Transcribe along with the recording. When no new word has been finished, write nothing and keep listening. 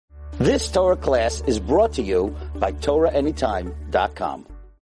This Torah class is brought to you by TorahAnytime.com.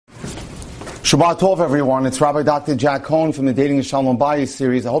 Shabbat Tov, everyone. It's Rabbi Dr. Jack Cohn from the Dating and Shalom Bayit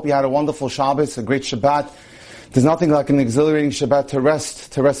series. I hope you had a wonderful Shabbos, a great Shabbat. There's nothing like an exhilarating Shabbat to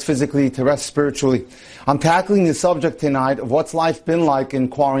rest physically, to rest spiritually. I'm tackling the subject tonight of what's life been like in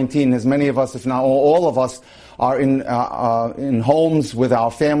quarantine, as many of us, if not all of us, are in homes with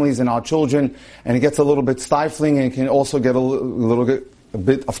our families and our children, and it gets a little bit stifling and can also get a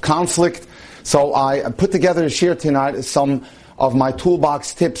bit of conflict. So I put together to share tonight some of my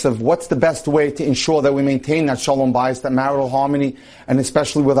toolbox tips of what's the best way to ensure that we maintain that shalom bayis, that marital harmony, and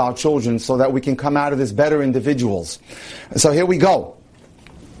especially with our children, so that we can come out of this better individuals. So here we go.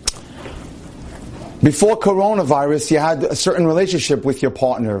 Before coronavirus, you had a certain relationship with your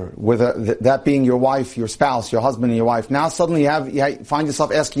partner, that being your wife, your spouse, your husband and your wife. Now suddenly you find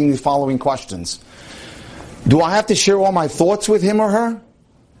yourself asking these following questions. Do I have to share all my thoughts with him or her?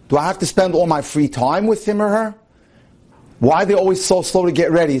 Do I have to spend all my free time with him or her? Why are they always so slow to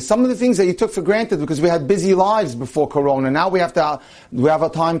get ready? Some of the things that you took for granted because we had busy lives before Corona. Now we have a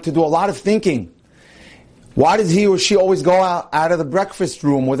time to do a lot of thinking. Why does he or she always go out of the breakfast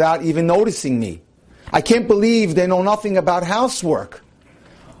room without even noticing me? I can't believe they know nothing about housework.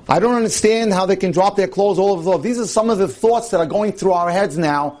 I don't understand how they can drop their clothes all over the floor. These are some of the thoughts that are going through our heads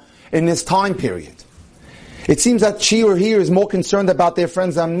now in this time period. It seems that she or he is more concerned about their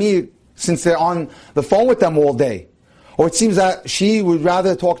friends than me since they're on the phone with them all day. Or it seems that she would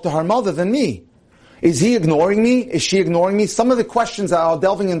rather talk to her mother than me. Is he ignoring me? Is she ignoring me? Some of the questions that are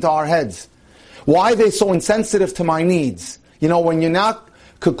delving into our heads. Why are they so insensitive to my needs? You know, when you're not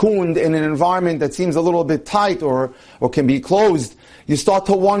cocooned in an environment that seems a little bit tight or can be closed, you start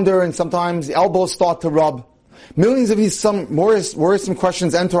to wonder, and sometimes the elbows start to rub. Millions of these worrisome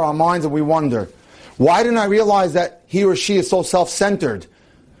questions enter our minds, and we wonder, why didn't I realize that he or she is so self-centered?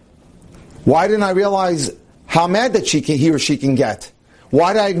 Why didn't I realize how mad that he or she can get?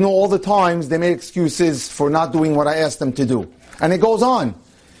 Why did I ignore all the times they made excuses for not doing what I asked them to do? And it goes on.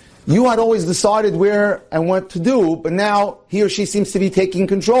 You had always decided where and what to do, but now he or she seems to be taking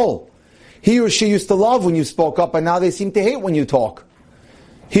control. He or she used to love when you spoke up, and now they seem to hate when you talk.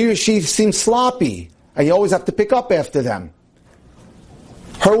 He or she seems sloppy, and you always have to pick up after them.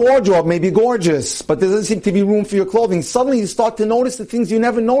 Her wardrobe may be gorgeous, but there doesn't seem to be room for your clothing. Suddenly you start to notice the things you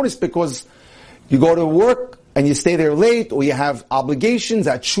never noticed because you go to work and you stay there late, or you have obligations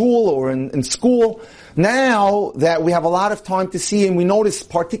at shul or in school. Now that we have a lot of time to see and we notice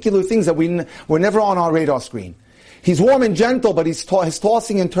particular things that were never on our radar screen. He's warm and gentle, but his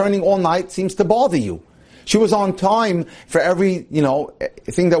tossing and turning all night seems to bother you. She was on time for every,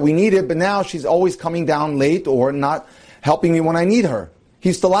 thing that we needed, but now she's always coming down late or not helping me when I need her. He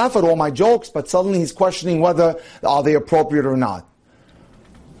used to laugh at all my jokes, but suddenly he's questioning whether are they appropriate or not.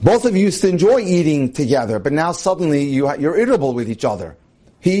 Both of you used to enjoy eating together, but now suddenly you're irritable with each other.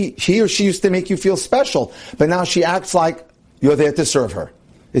 He or she used to make you feel special, but now she acts like you're there to serve her.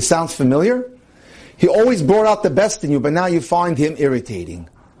 It sounds familiar? He always brought out the best in you, but now you find him irritating.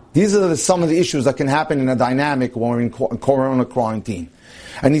 These are some of the issues that can happen in a dynamic when we're in corona quarantine.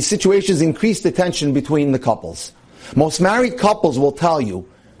 And these situations increase the tension between the couples. Most married couples will tell you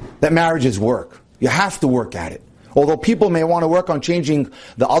that marriage is work. You have to work at it. Although people may want to work on changing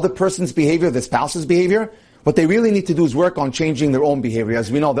the other person's behavior, the spouse's behavior, what they really need to do is work on changing their own behavior.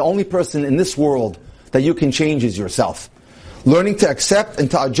 As we know, the only person in this world that you can change is yourself. Learning to accept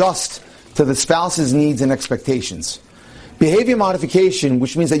and to adjust to the spouse's needs and expectations. Behavior modification,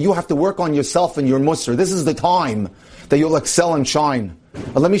 which means that you have to work on yourself and your musr. This is the time that you'll excel and shine.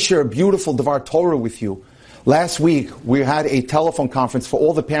 But let me share a beautiful Devar Torah with you. Last week, we had a telephone conference for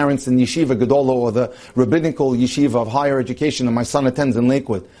all the parents in Yeshiva Gedola, or the rabbinical yeshiva of higher education that my son attends in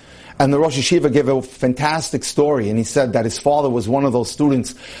Lakewood. And the Rosh Yeshiva gave a fantastic story, and he said that his father was one of those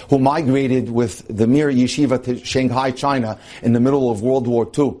students who migrated with the Mir Yeshiva to Shanghai, China, in the middle of World War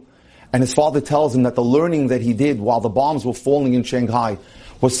II. And his father tells him that the learning that he did while the bombs were falling in Shanghai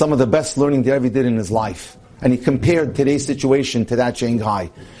was some of the best learning that he ever did in his life. And he compared today's situation to that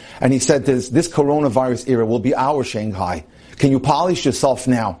Shanghai. And he said this coronavirus era will be our Shanghai. Can you polish yourself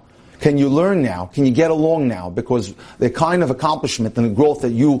now? Can you learn now? Can you get along now? Because the kind of accomplishment and the growth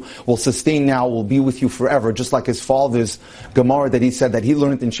that you will sustain now will be with you forever. Just like his father's Gemara that he said that he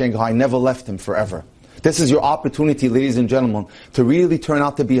learned in Shanghai never left him forever. This is your opportunity, ladies and gentlemen, to really turn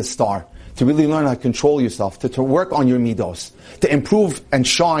out to be a star. To really learn how to control yourself. To work on your midos. To improve and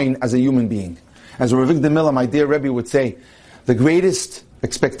shine as a human being. As Rav Avigdor Miller, my dear Rebbe, would say, the greatest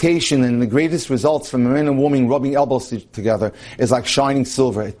expectation and the greatest results from a man and woman rubbing elbows together is like shining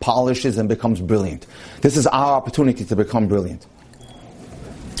silver. It polishes and becomes brilliant. This is our opportunity to become brilliant.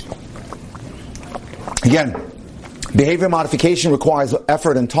 Again, behavior modification requires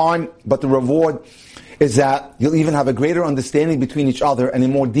effort and time, but the reward is that you'll even have a greater understanding between each other and a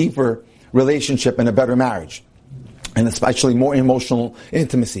more deeper relationship and a better marriage. And especially more emotional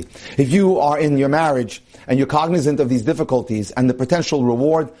intimacy. If you are in your marriage and you're cognizant of these difficulties and the potential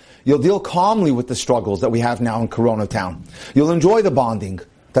reward, you'll deal calmly with the struggles that we have now in Corona Town. You'll enjoy the bonding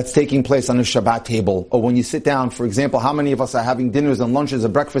that's taking place on a Shabbat table, or when you sit down. For example, how many of us are having dinners and lunches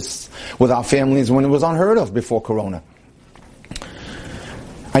and breakfasts with our families when it was unheard of before Corona?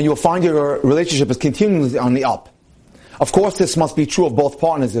 And you'll find your relationship is continually on the up. Of course, this must be true of both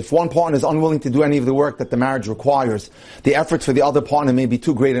partners. If one partner is unwilling to do any of the work that the marriage requires, the efforts for the other partner may be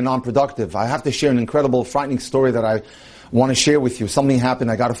too great and non-productive. I have to share an incredible, frightening story that I want to share with you. Something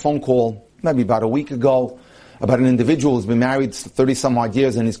happened. I got a phone call maybe about a week ago about an individual who's been married 30 some odd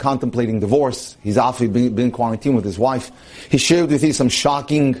years and he's contemplating divorce. He's obviously been in quarantine with his wife. He shared with me some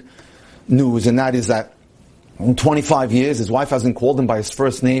shocking news, and that is that in 25 years, his wife hasn't called him by his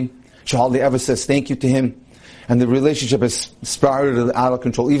first name. She hardly ever says thank you to him. And the relationship has spiraled out of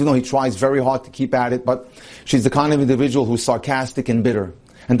control, even though he tries very hard to keep at it. But she's the kind of individual who's sarcastic and bitter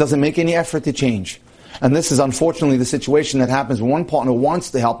and doesn't make any effort to change. And this is unfortunately the situation that happens when one partner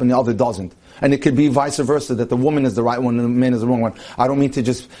wants to help and the other doesn't. And it could be vice versa, that the woman is the right one and the man is the wrong one. I don't mean to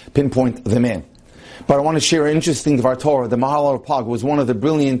just pinpoint the man. But I want to share an interesting Dvar Torah. The Maharal Pag was one of the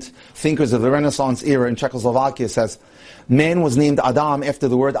brilliant thinkers of the Renaissance era in Czechoslovakia. Says, man was named Adam after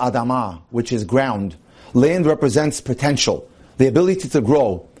the word Adama, which is ground. Land represents potential, the ability to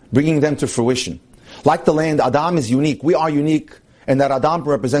grow, bringing them to fruition. Like the land, Adam is unique. We are unique, and that Adam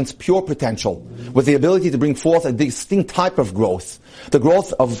represents pure potential, with the ability to bring forth a distinct type of growth, the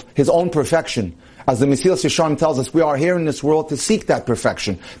growth of his own perfection. As the Mesilas Yesharim tells us, we are here in this world to seek that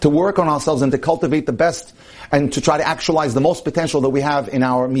perfection, to work on ourselves and to cultivate the best, and to try to actualize the most potential that we have in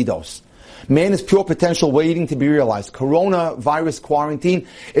our midos. Man is pure potential waiting to be realized. Coronavirus quarantine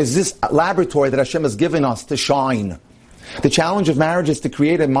is this laboratory that Hashem has given us to shine. The challenge of marriage is to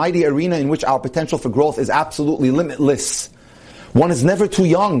create a mighty arena in which our potential for growth is absolutely limitless. One is never too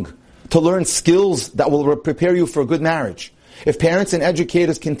young to learn skills that will prepare you for a good marriage. If parents and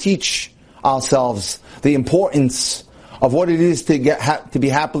educators can teach ourselves the importance of what it is to be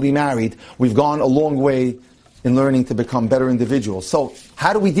happily married, we've gone a long way in learning to become better individuals. So,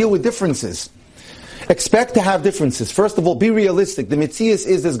 how do we deal with differences? Expect to have differences. First of all, be realistic. The mitzias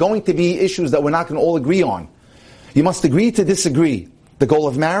is there's going to be issues that we're not going to all agree on. You must agree to disagree. The goal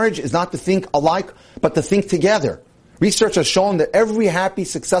of marriage is not to think alike, but to think together. Research has shown that every happy,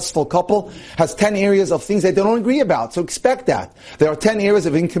 successful couple has 10 areas of things that they don't agree about. So expect that. There are 10 areas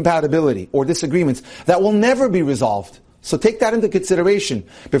of incompatibility or disagreements that will never be resolved. So take that into consideration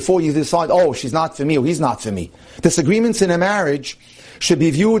before you decide, oh, she's not for me or he's not for me. Disagreements in a marriage should be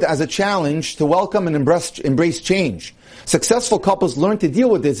viewed as a challenge to welcome and embrace change. Successful couples learn to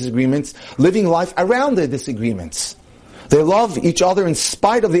deal with disagreements, living life around their disagreements. They love each other in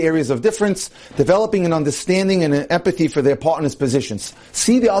spite of the areas of difference, developing an understanding and an empathy for their partner's positions.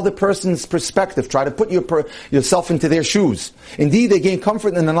 See the other person's perspective. Try to put yourself into their shoes. Indeed, they gain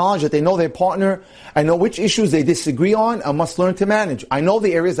comfort in the knowledge that they know their partner and know which issues they disagree on and must learn to manage. I know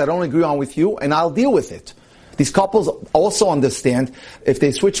the areas I don't agree on with you, and I'll deal with it. These couples also understand if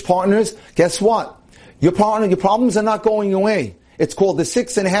they switch partners, guess what? Your problems are not going away. It's called the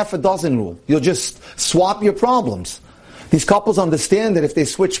 6 1/2 rule. You'll just swap your problems. These couples understand that if they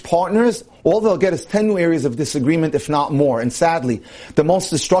switch partners, all they'll get is 10 new areas of disagreement, if not more. And sadly, the most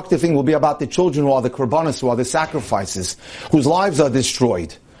destructive thing will be about the children who are the korbanos, who are the sacrifices, whose lives are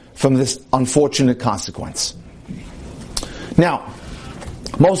destroyed from this unfortunate consequence. Now,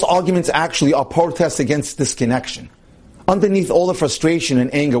 most arguments actually are protests against disconnection. Underneath all the frustration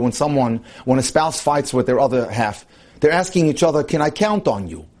and anger when a spouse fights with their other half, they're asking each other, can I count on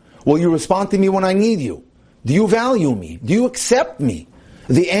you? Will you respond to me when I need you? Do you value me? Do you accept me?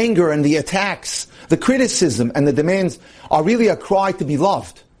 The anger and the attacks, the criticism and the demands are really a cry to be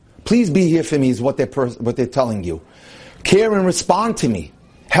loved. Please be here for me is what they're telling you. Care and respond to me.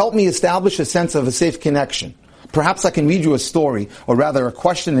 Help me establish a sense of a safe connection. Perhaps I can read you a story, or rather a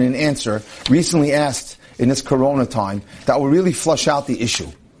question and an answer, recently asked in this corona time, that will really flush out the issue.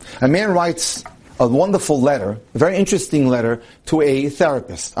 A man writes a wonderful letter, a very interesting letter, to a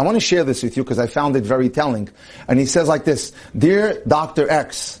therapist. I want to share this with you because I found it very telling. And he says like this, Dear Dr.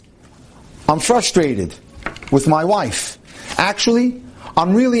 X, I'm frustrated with my wife. Actually,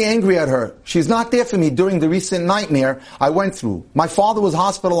 I'm really angry at her. She's not there for me during the recent nightmare I went through. My father was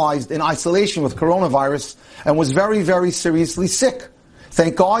hospitalized in isolation with coronavirus and was very, very seriously sick.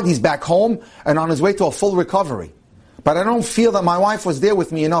 Thank God he's back home and on his way to a full recovery. but I don't feel that my wife was there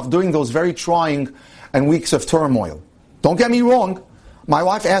with me enough during those very trying and weeks of turmoil. Don't get me wrong. My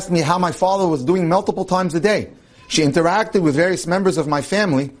wife asked me how my father was doing multiple times a day. She interacted with various members of my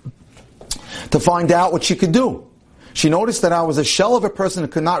family to find out what she could do. She noticed that I was a shell of a person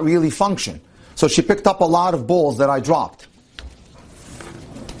that could not really function. So she picked up a lot of balls that I dropped.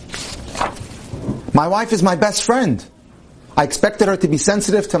 My wife is my best friend. I expected her to be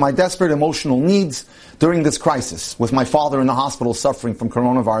sensitive to my desperate emotional needs during this crisis, with my father in the hospital suffering from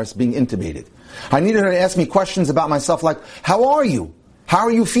coronavirus, being intubated. I needed her to ask me questions about myself like, how are you? How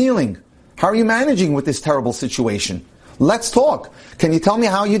are you feeling? How are you managing with this terrible situation? Let's talk. Can you tell me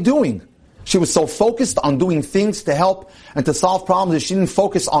how you're doing? She was so focused on doing things to help and to solve problems that she didn't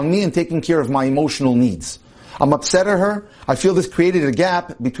focus on me and taking care of my emotional needs. I'm upset at her. I feel this created a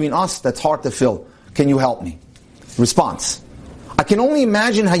gap between us that's hard to fill. Can you help me? Response. I can only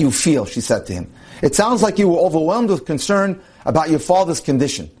imagine how you feel, she said to him. It sounds like you were overwhelmed with concern about your father's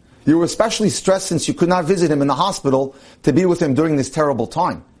condition. You were especially stressed since you could not visit him in the hospital to be with him during this terrible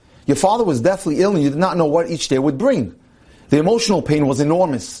time. Your father was deathly ill and you did not know what each day would bring. The emotional pain was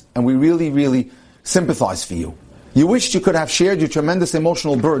enormous and we really, really sympathize for you. You wished you could have shared your tremendous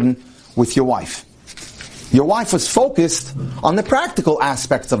emotional burden with your wife. Your wife was focused on the practical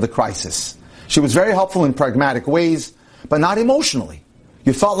aspects of the crisis. She was very helpful in pragmatic ways, but not emotionally.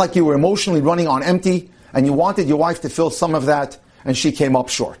 You felt like you were emotionally running on empty, and you wanted your wife to fill some of that, and she came up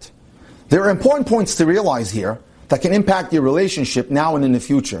short. There are important points to realize here that can impact your relationship now and in the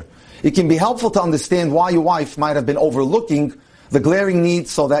future. It can be helpful to understand why your wife might have been overlooking the glaring needs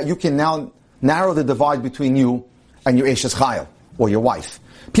so that you can now narrow the divide between you and your Eshes Chayil, or your wife.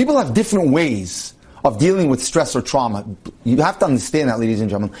 People have different ways of dealing with stress or trauma. You have to understand that, ladies and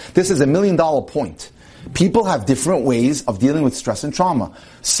gentlemen. This is $1 million point. People have different ways of dealing with stress and trauma.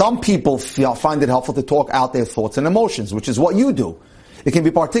 Some people find it helpful to talk out their thoughts and emotions, which is what you do. It can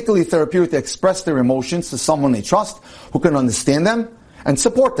be particularly therapeutic to express their emotions to someone they trust, who can understand them and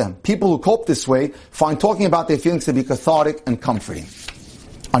support them. People who cope this way find talking about their feelings to be cathartic and comforting.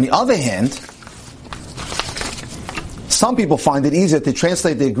 On the other hand, some people find it easier to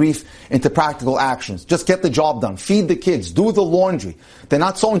translate their grief into practical actions. Just get the job done. Feed the kids. Do the laundry. They're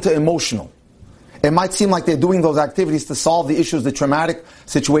not so into emotional. It might seem like they're doing those activities to solve the issues the traumatic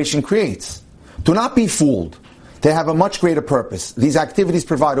situation creates. Do not be fooled. They have a much greater purpose. These activities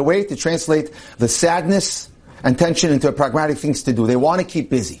provide a way to translate the sadness and tension into pragmatic things to do. They want to keep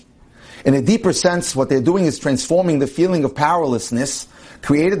busy. In a deeper sense, what they're doing is transforming the feeling of powerlessness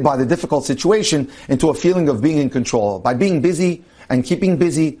created by the difficult situation into a feeling of being in control. By being busy and keeping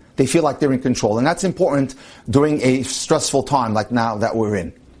busy, they feel like they're in control. And that's important during a stressful time like now that we're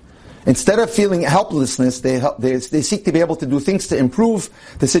in. Instead of feeling helplessness, they seek to be able to do things to improve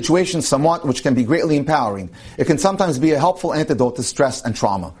the situation somewhat, which can be greatly empowering. It can sometimes be a helpful antidote to stress and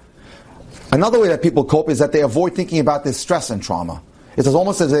trauma. Another way that people cope is that they avoid thinking about this stress and trauma. It's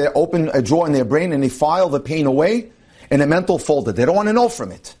almost as they open a drawer in their brain and they file the pain away in a mental folder. They don't want to know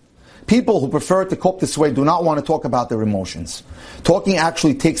from it. People who prefer to cope this way do not want to talk about their emotions. Talking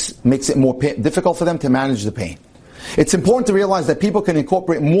actually makes it more difficult for them to manage the pain. It's important to realize that people can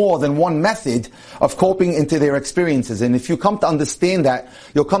incorporate more than one method of coping into their experiences. And if you come to understand that,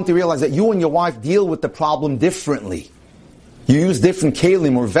 you'll come to realize that you and your wife deal with the problem differently. You use different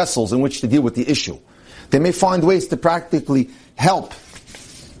kalim or vessels in which to deal with the issue. They may find ways to practically help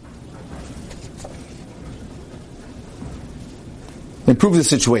improve the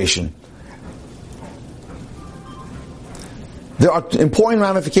situation. There are important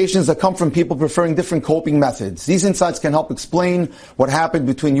ramifications that come from people preferring different coping methods. These insights can help explain what happened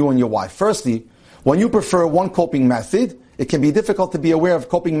between you and your wife. Firstly, when you prefer one coping method, it can be difficult to be aware of a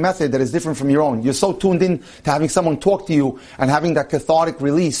coping method that is different from your own. You're so tuned in to having someone talk to you and having that cathartic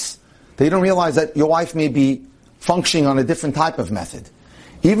release that you don't realize that your wife may be functioning on a different type of method.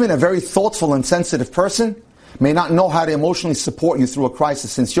 Even a very thoughtful and sensitive person may not know how to emotionally support you through a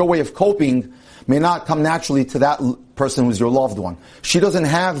crisis, since your way of coping may not come naturally to that person who's your loved one. She doesn't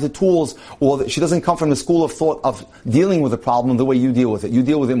have the tools, or she doesn't come from the school of thought of dealing with a problem the way you deal with it. You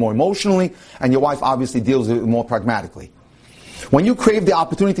deal with it more emotionally, and your wife obviously deals with it more pragmatically. When you crave the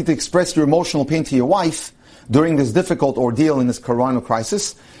opportunity to express your emotional pain to your wife during this difficult ordeal in this corona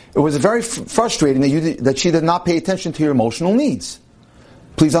crisis, it was very frustrating that she did not pay attention to your emotional needs.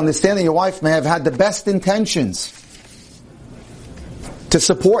 Please understand that your wife may have had the best intentions to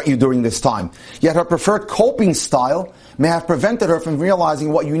support you during this time. Yet her preferred coping style may have prevented her from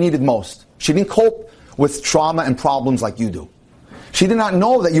realizing what you needed most. She didn't cope with trauma and problems like you do. She did not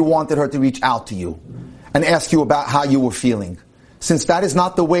know that you wanted her to reach out to you and ask you about how you were feeling, since that is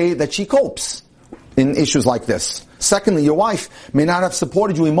not the way that she copes in issues like this. Secondly, your wife may not have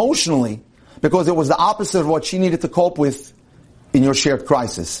supported you emotionally because it was the opposite of what she needed to cope with in your shared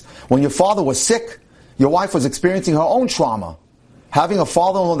crisis. When your father was sick, your wife was experiencing her own trauma. Having a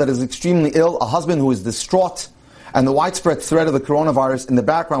father-in-law that is extremely ill, a husband who is distraught, and the widespread threat of the coronavirus in the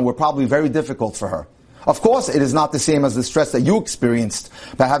background were probably very difficult for her. Of course, it is not the same as the stress that you experienced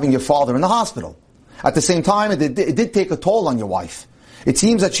by having your father in the hospital. At the same time, it did take a toll on your wife. It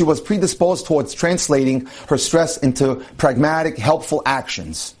seems that she was predisposed towards translating her stress into pragmatic, helpful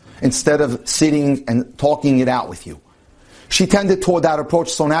actions, instead of sitting and talking it out with you. She tended toward that approach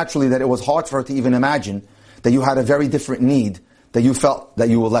so naturally that it was hard for her to even imagine that you had a very different need, that you felt that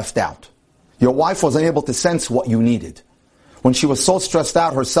you were left out. Your wife was unable to sense what you needed. When she was so stressed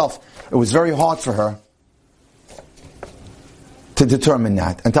out herself, it was very hard for her to determine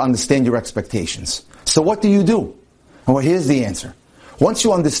that and to understand your expectations. So what do you do? Well, here's the answer. Once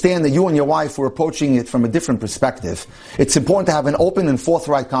you understand that you and your wife were approaching it from a different perspective, it's important to have an open and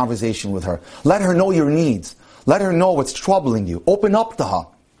forthright conversation with her. Let her know your needs. Let her know what's troubling you. Open up to her.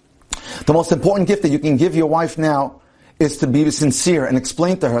 The most important gift that you can give your wife now is to be sincere and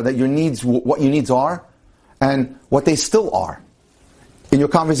explain to her that your needs, what your needs are, and what they still are. In your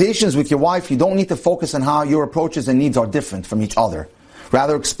conversations with your wife, you don't need to focus on how your approaches and needs are different from each other.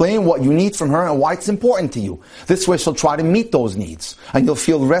 Rather, explain what you need from her and why it's important to you. This way she'll try to meet those needs, and you'll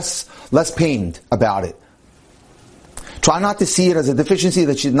feel less pained about it. Try not to see it as a deficiency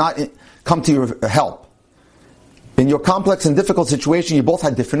that should not come to your help. In your complex and difficult situation, you both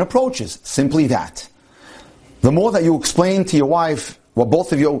had different approaches. Simply that. The more that you explain to your wife what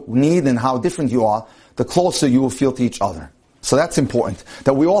both of you need and how different you are, the closer you will feel to each other. So that's important,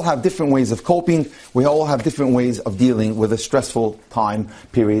 that we all have different ways of coping, we all have different ways of dealing with a stressful time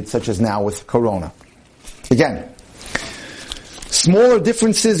period such as now with Corona. Again, smaller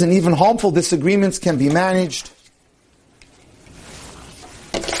differences and even harmful disagreements can be managed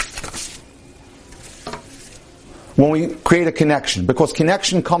when we create a connection, because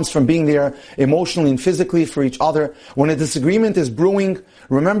connection comes from being there emotionally and physically for each other. When a disagreement is brewing,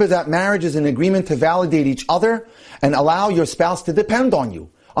 remember that marriage is an agreement to validate each other and allow your spouse to depend on you.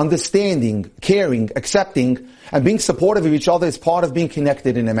 Understanding, caring, accepting, and being supportive of each other is part of being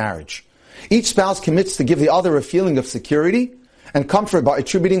connected in a marriage. Each spouse commits to give the other a feeling of security and comfort by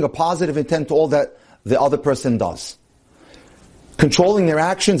attributing a positive intent to all that the other person does. Controlling their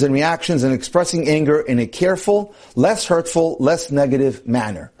actions and reactions and expressing anger in a careful, less hurtful, less negative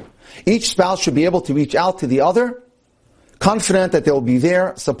manner. Each spouse should be able to reach out to the other, confident that they'll be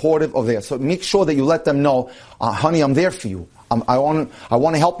there, supportive of theirs. So make sure that you let them know, honey, I'm there for you. I want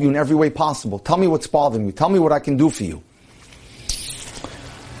to help you in every way possible. Tell me what's bothering you. Tell me what I can do for you.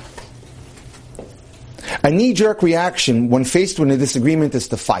 A knee-jerk reaction when faced with a disagreement is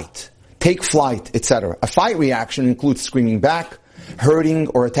to fight, take flight, etc. A fight reaction includes screaming back, hurting,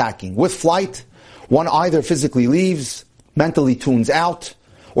 or attacking. With flight, one either physically leaves, mentally tunes out,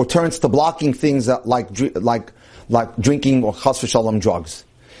 or turns to blocking things that like drinking or chas v'shalom drugs.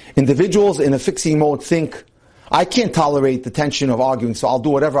 Individuals in a fixing mode think, I can't tolerate the tension of arguing, so I'll do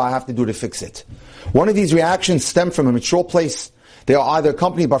whatever I have to do to fix it. One of these reactions stem from a mature place. They are either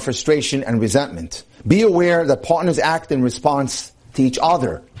accompanied by frustration and resentment. Be aware that partners act in response to each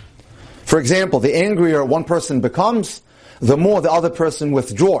other. For example, the angrier one person becomes, the more the other person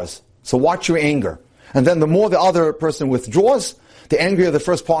withdraws. So watch your anger. And then the more the other person withdraws, the angrier the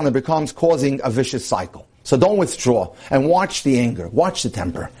first partner becomes, causing a vicious cycle. So don't withdraw and watch the anger, watch the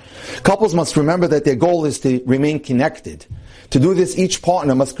temper. Couples must remember that their goal is to remain connected. To do this, each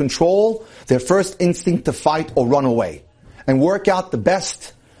partner must control their first instinct to fight or run away and work out the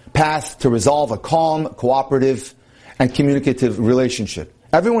best path to resolve a calm, cooperative, and communicative relationship.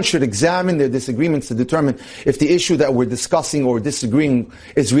 Everyone should examine their disagreements to determine if the issue that we're discussing or disagreeing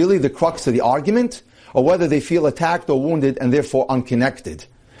is really the crux of the argument, or whether they feel attacked or wounded and therefore unconnected.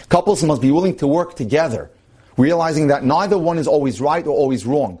 Couples must be willing to work together, realizing that neither one is always right or always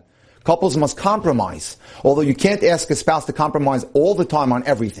wrong. Couples must compromise, although you can't ask a spouse to compromise all the time on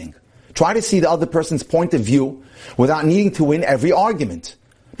everything. Try to see the other person's point of view without needing to win every argument,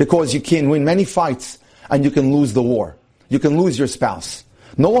 because you can win many fights and you can lose the war. You can lose your spouse.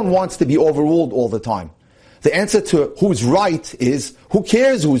 No one wants to be overruled all the time. The answer to who's right is, who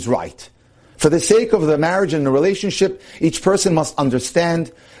cares who's right? For the sake of the marriage and the relationship, each person must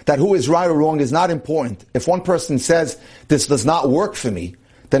understand that who is right or wrong is not important. If one person says, this does not work for me,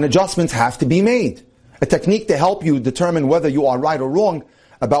 then adjustments have to be made. A technique to help you determine whether you are right or wrong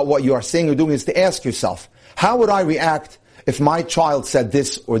about what you are saying or doing is to ask yourself, how would I react if my child said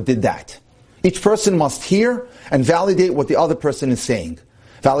this or did that? Each person must hear and validate what the other person is saying.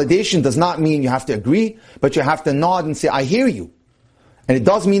 Validation does not mean you have to agree, but you have to nod and say, I hear you. And it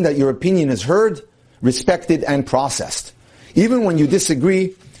does mean that your opinion is heard, respected, and processed. Even when you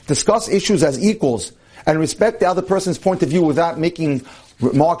disagree, discuss issues as equals and respect the other person's point of view without making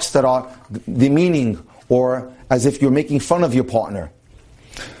remarks that are demeaning or as if you're making fun of your partner.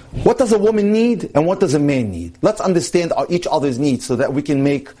 What does a woman need and what does a man need? Let's understand each other's needs so that we can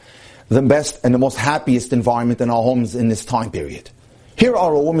make the best and the most happiest environment in our homes in this time period. Here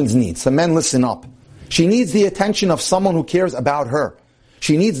are a woman's needs. So men, listen up. She needs the attention of someone who cares about her.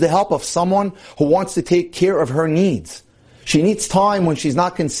 She needs the help of someone who wants to take care of her needs. She needs time when she's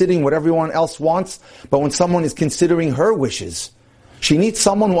not considering what everyone else wants, but when someone is considering her wishes. She needs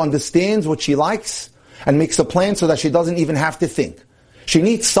someone who understands what she likes and makes a plan so that she doesn't even have to think. She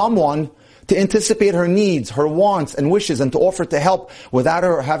needs someone to anticipate her needs, her wants and wishes, and to offer to help without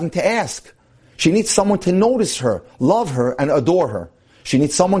her having to ask. She needs someone to notice her, love her, and adore her. She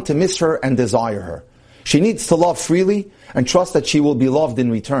needs someone to miss her and desire her. She needs to love freely and trust that she will be loved in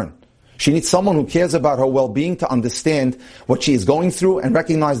return. She needs someone who cares about her well-being to understand what she is going through and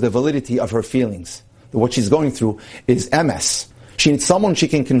recognize the validity of her feelings. What she's going through is MS. She needs someone she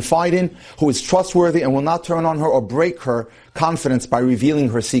can confide in, who is trustworthy and will not turn on her or break her confidence by revealing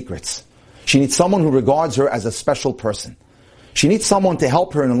her secrets. She needs someone who regards her as a special person. She needs someone to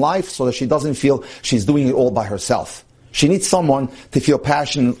help her in life so that she doesn't feel she's doing it all by herself. She needs someone to feel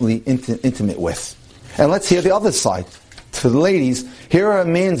passionately intimate with. And let's hear the other side. To the ladies, here are a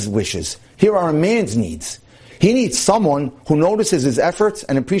man's wishes. Here are a man's needs. He needs someone who notices his efforts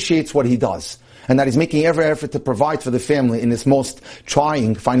and appreciates what he does, and that he's making every effort to provide for the family in this most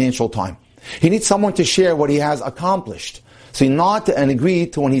trying financial time. He needs someone to share what he has accomplished. So he nod and agree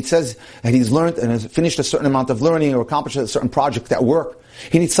to when he says that he's learned and has finished a certain amount of learning or accomplished a certain project at work.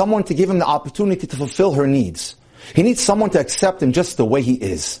 He needs someone to give him the opportunity to fulfill her needs. He needs someone to accept him just the way he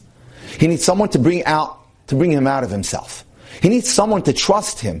is. He needs someone to bring him out of himself. He needs someone to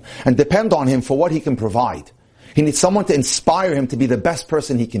trust him and depend on him for what he can provide. He needs someone to inspire him to be the best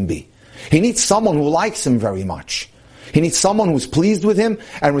person he can be. He needs someone who likes him very much. He needs someone who's pleased with him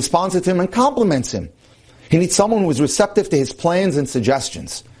and responds to him and compliments him. He needs someone who is receptive to his plans and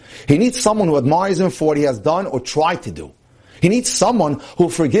suggestions. He needs someone who admires him for what he has done or tried to do. He needs someone who will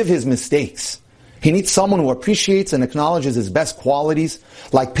forgive his mistakes. He needs someone who appreciates and acknowledges his best qualities,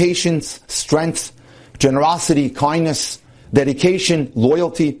 like patience, strength, generosity, kindness, dedication,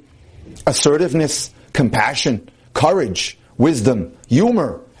 loyalty, assertiveness, compassion, courage, wisdom,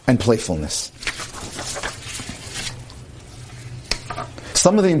 humor, and playfulness.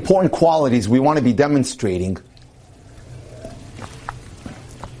 Some of the important qualities we want to be demonstrating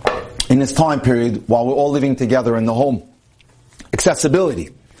in this time period while we're all living together in the home. Accessibility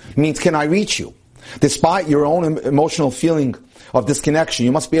means, can I reach you? Despite your own emotional feeling of disconnection,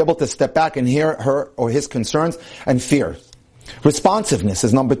 you must be able to step back and hear her or his concerns and fears. Responsiveness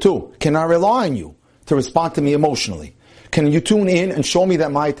is number 2. Can I rely on you to respond to me emotionally? Can you tune in and show me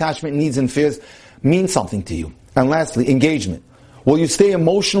that my attachment, needs, and fears mean something to you? And lastly, engagement. Will you stay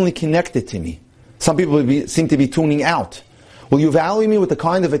emotionally connected to me? Some people seem to be tuning out. Will you value me with the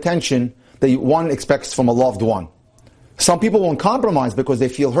kind of attention that one expects from a loved one? Some people won't compromise because they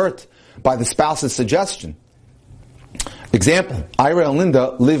feel hurt by the spouse's suggestion. Example, Ira and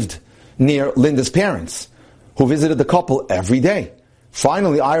Linda lived near Linda's parents, who visited the couple every day.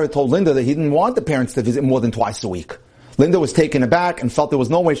 Finally, Ira told Linda that he didn't want the parents to visit more than twice a week. Linda was taken aback and felt there was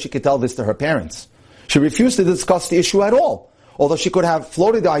no way she could tell this to her parents. She refused to discuss the issue at all, although she could have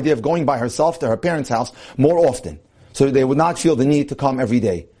floated the idea of going by herself to her parents' house more often, so they would not feel the need to come every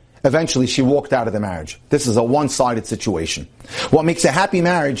day. Eventually, she walked out of the marriage. This is a one-sided situation. What makes a happy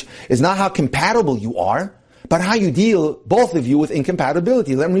marriage is not how compatible you are, but how you deal, both of you, with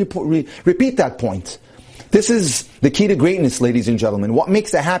incompatibility. Let me repeat that point. This is the key to greatness, ladies and gentlemen. What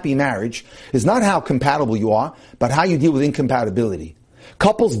makes a happy marriage is not how compatible you are, but how you deal with incompatibility.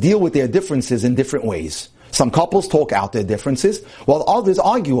 Couples deal with their differences in different ways. Some couples talk out their differences, while others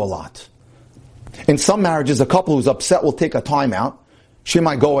argue a lot. In some marriages, a couple who's upset will take a time out. She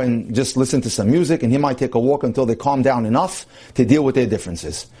might go and just listen to some music, and he might take a walk until they calm down enough to deal with their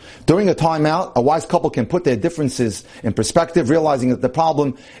differences. During a time out, a wise couple can put their differences in perspective, realizing that the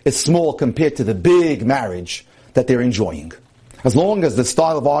problem is small compared to the big marriage that they're enjoying. As long as the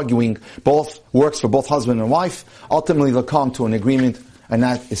style of arguing both works for both husband and wife, ultimately they'll come to an agreement, and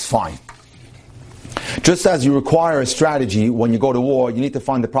that is fine. Just as you require a strategy when you go to war, you need to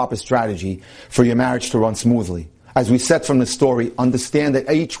find the proper strategy for your marriage to run smoothly. As we said from the story, understand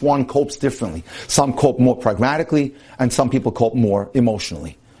that each one copes differently. Some cope more pragmatically, and some people cope more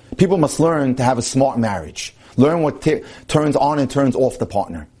emotionally. People must learn to have a smart marriage. Learn what turns on and turns off the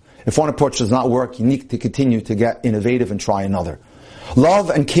partner. If one approach does not work, you need to continue to get innovative and try another. Love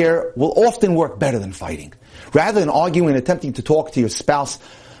and care will often work better than fighting. Rather than arguing and attempting to talk to your spouse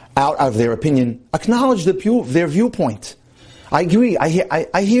out of their opinion, acknowledge their viewpoint. I agree,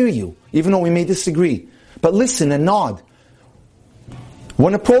 I hear you, even though we may disagree. But listen and nod.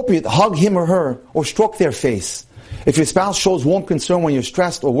 When appropriate, hug him or her or stroke their face. If your spouse shows warm concern when you're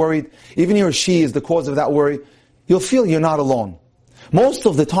stressed or worried, even he or she is the cause of that worry, you'll feel you're not alone. Most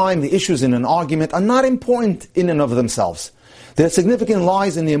of the time, the issues in an argument are not important in and of themselves. Their significance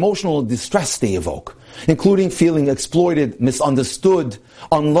lies in the emotional distress they evoke, including feeling exploited, misunderstood,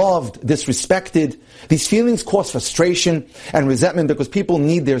 unloved, disrespected. These feelings cause frustration and resentment because people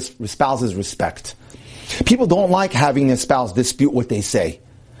need their spouse's respect. People don't like having their spouse dispute what they say.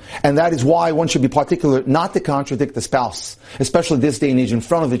 And that is why one should be particular not to contradict the spouse, especially this day and age in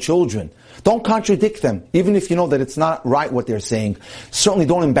front of the children. Don't contradict them, even if you know that it's not right what they're saying. Certainly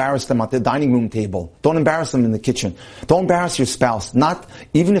don't embarrass them at the dining room table. Don't embarrass them in the kitchen. Don't embarrass your spouse, not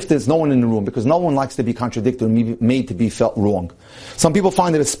even if there's no one in the room, because no one likes to be contradicted or made to be felt wrong. Some people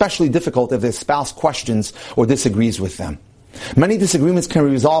find it especially difficult if their spouse questions or disagrees with them. Many disagreements can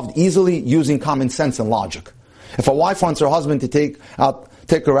be resolved easily using common sense and logic. If a wife wants her husband to take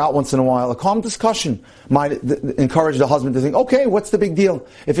her out once in a while, a calm discussion might encourage the husband to think, okay, what's the big deal?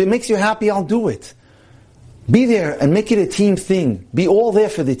 If it makes you happy, I'll do it. Be there and make it a team thing. Be all there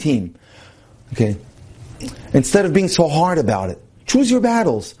for the team. Okay? Instead of being so hard about it. Choose your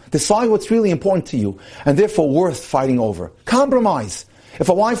battles. Decide what's really important to you and therefore worth fighting over. Compromise. If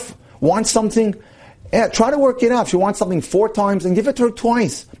a wife wants something, try to work it out. If she wants something 4 times, and give it to her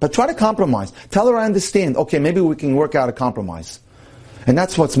twice. But try to compromise. Tell her I understand. Okay, maybe we can work out a compromise. And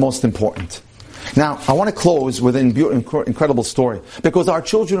that's what's most important. Now, I want to close with an incredible story. Because our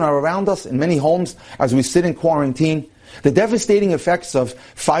children are around us in many homes as we sit in quarantine. The devastating effects of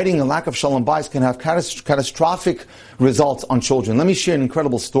fighting and lack of Shalom Bayis can have catastrophic results on children. Let me share an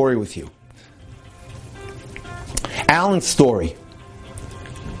incredible story with you. Alan's story.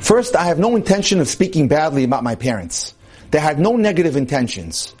 First, I have no intention of speaking badly about my parents. They had no negative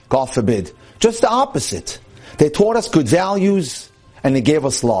intentions, God forbid. Just the opposite. They taught us good values and they gave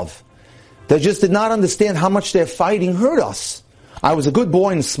us love. They just did not understand how much their fighting hurt us. I was a good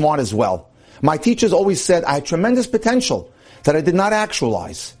boy and smart as well. My teachers always said I had tremendous potential that I did not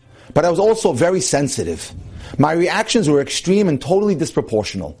actualize. But I was also very sensitive. My reactions were extreme and totally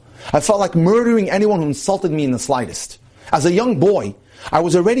disproportional. I felt like murdering anyone who insulted me in the slightest. As a young boy, I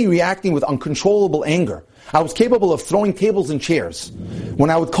was already reacting with uncontrollable anger. I was capable of throwing tables and chairs.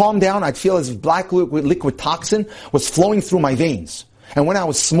 When I would calm down, I'd feel as if black liquid toxin was flowing through my veins. And when I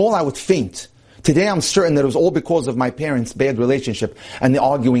was small, I would faint. Today I'm certain that it was all because of my parents' bad relationship and the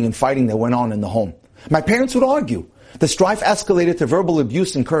arguing and fighting that went on in the home. My parents would argue. The strife escalated to verbal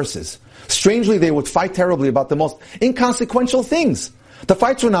abuse and curses. Strangely, they would fight terribly about the most inconsequential things. The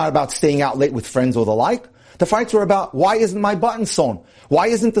fights were not about staying out late with friends or the like. The fights were about, why isn't my button sewn? Why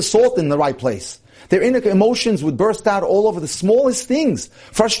isn't the salt in the right place? Their inner emotions would burst out all over the smallest things,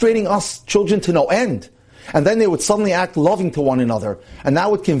 frustrating us children to no end. And then they would suddenly act loving to one another, and that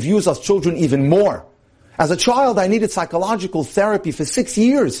would confuse us children even more. As a child, I needed psychological therapy for 6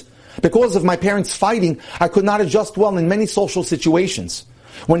 years. Because of my parents fighting, I could not adjust well in many social situations.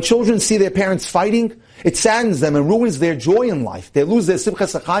 When children see their parents fighting, it saddens them and ruins their joy in life. They lose their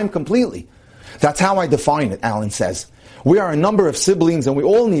simchas hachaim completely. That's how I define it, Alan says. We are a number of siblings and we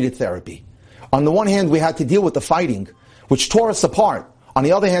all needed therapy. On the one hand, we had to deal with the fighting, which tore us apart. On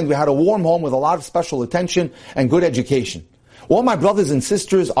the other hand, we had a warm home with a lot of special attention and good education. All my brothers and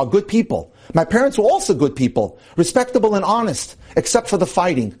sisters are good people. My parents were also good people, respectable and honest, except for the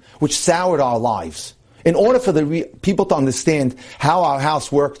fighting, which soured our lives. In order for the people to understand how our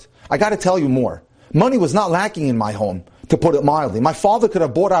house worked, I got to tell you more. Money was not lacking in my home, to put it mildly. My father could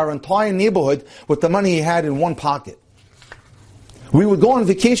have bought our entire neighborhood with the money he had in one pocket. We would go on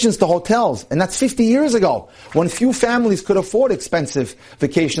vacations to hotels, and that's 50 years ago, when few families could afford expensive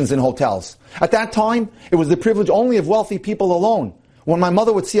vacations in hotels. At that time, it was the privilege only of wealthy people alone. When my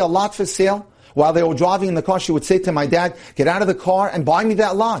mother would see a lot for sale, while they were driving in the car, she would say to my dad, "Get out of the car and buy me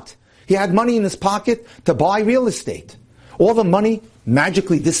that lot." He had money in his pocket to buy real estate. All the money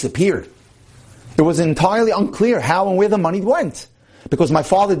magically disappeared. It was entirely unclear how and where the money went. Because my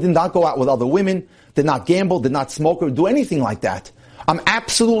father did not go out with other women, did not gamble, did not smoke or do anything like that. I'm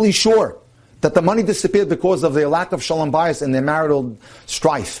absolutely sure that the money disappeared because of their lack of Shalom Bayis and their marital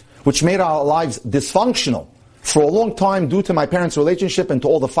strife, which made our lives dysfunctional. For a long time, due to my parents' relationship and to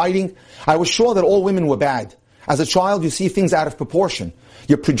all the fighting, I was sure that all women were bad. As a child, you see things out of proportion.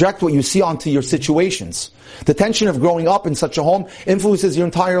 You project what you see onto your situations. The tension of growing up in such a home influences your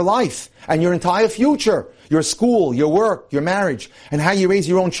entire life and your entire future, your school, your work, your marriage, and how you raise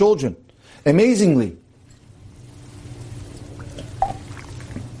your own children. Amazingly,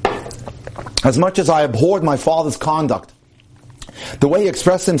 as much as I abhorred my father's conduct, the way he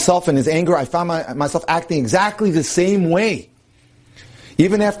expressed himself in his anger, I found myself acting exactly the same way.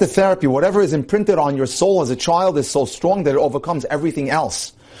 Even after therapy, whatever is imprinted on your soul as a child is so strong that it overcomes everything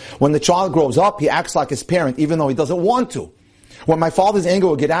else. When the child grows up, he acts like his parent, even though he doesn't want to. When my father's anger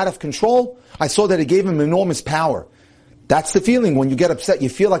would get out of control, I saw that it gave him enormous power. That's the feeling when you get upset. You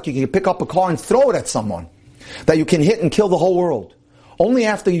feel like you can pick up a car and throw it at someone. That you can hit and kill the whole world. Only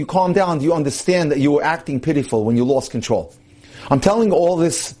after you calm down do you understand that you were acting pitiful when you lost control. I'm telling all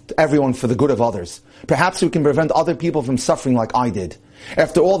this to everyone for the good of others. Perhaps we can prevent other people from suffering like I did.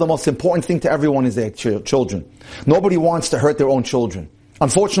 After all, the most important thing to everyone is their children. Nobody wants to hurt their own children.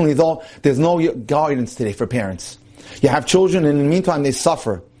 Unfortunately, though, there's no guidance today for parents. You have children, and in the meantime, they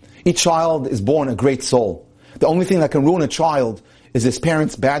suffer. Each child is born a great soul. The only thing that can ruin a child is his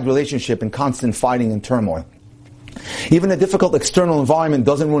parents' bad relationship and constant fighting and turmoil. Even a difficult external environment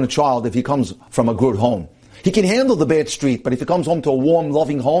doesn't ruin a child if he comes from a good home. He can handle the bad street, but if he comes home to a warm,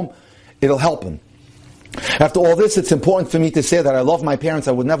 loving home, it'll help him. After all this, it's important for me to say that I love my parents.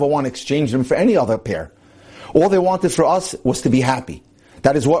 I would never want to exchange them for any other pair. All they wanted for us was to be happy.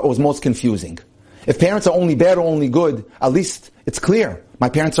 That is what was most confusing. If parents are only bad or only good, at least it's clear. My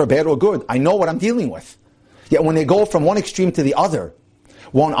parents are bad or good. I know what I'm dealing with. Yet when they go from one extreme to the other,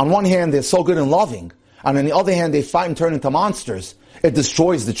 on one hand they're so good and loving, and on the other hand they fight and turn into monsters, it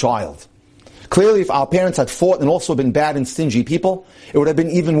destroys the child. Clearly, if our parents had fought and also been bad and stingy people, it would have been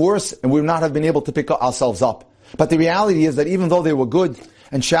even worse and we would not have been able to pick ourselves up. But the reality is that even though they were good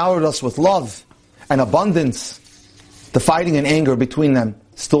and showered us with love and abundance, the fighting and anger between them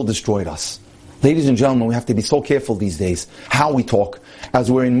still destroyed us. Ladies and gentlemen, we have to be so careful these days how we talk as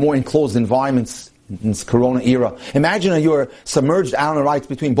we're in more enclosed environments in this Corona era. Imagine that you're submerged out on the right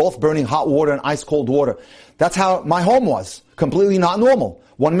between both burning hot water and ice cold water. That's how my home was. Completely not normal.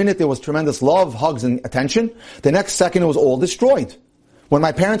 One minute there was tremendous love, hugs, and attention. The next second it was all destroyed. When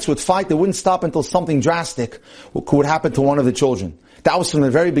my parents would fight, they wouldn't stop until something drastic would happen to one of the children. That was from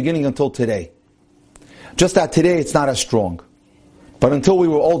the very beginning until today. Just that today it's not as strong. But until we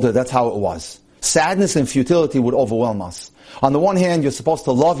were older, that's how it was. Sadness and futility would overwhelm us. On the one hand, you're supposed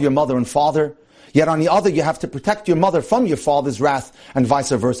to love your mother and father, yet on the other, you have to protect your mother from your father's wrath and vice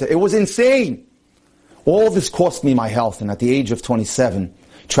versa. It was insane. All this cost me my health, and at the age of 27,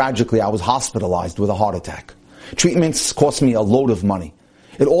 tragically, I was hospitalized with a heart attack. Treatments cost me a load of money.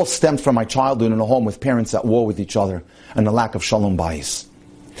 It all stemmed from my childhood in a home with parents at war with each other and the lack of Shalom Bayit.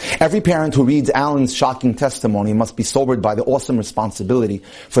 Every parent who reads Alan's shocking testimony must be sobered by the awesome responsibility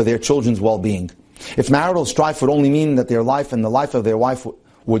for their children's well-being. If marital strife would only mean that their life and the life of their wife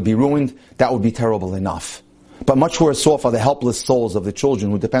would be ruined, that would be terrible enough. But much worse off are the helpless souls of the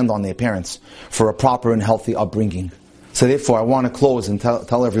children who depend on their parents for a proper and healthy upbringing. So therefore, I want to close and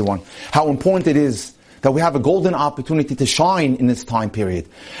tell everyone how important it is that we have a golden opportunity to shine in this time period.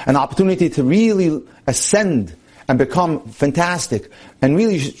 An opportunity to really ascend and become fantastic and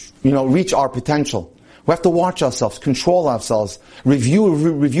really, reach our potential. We have to watch ourselves, control ourselves, review,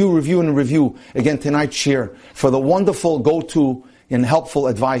 and review. Again, tonight's share for the wonderful go-to and helpful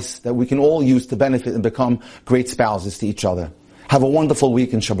advice that we can all use to benefit and become great spouses to each other. Have a wonderful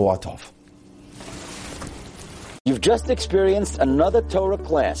week and Shabbat Tov. You've just experienced another Torah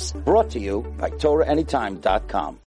class brought to you by TorahAnytime.com.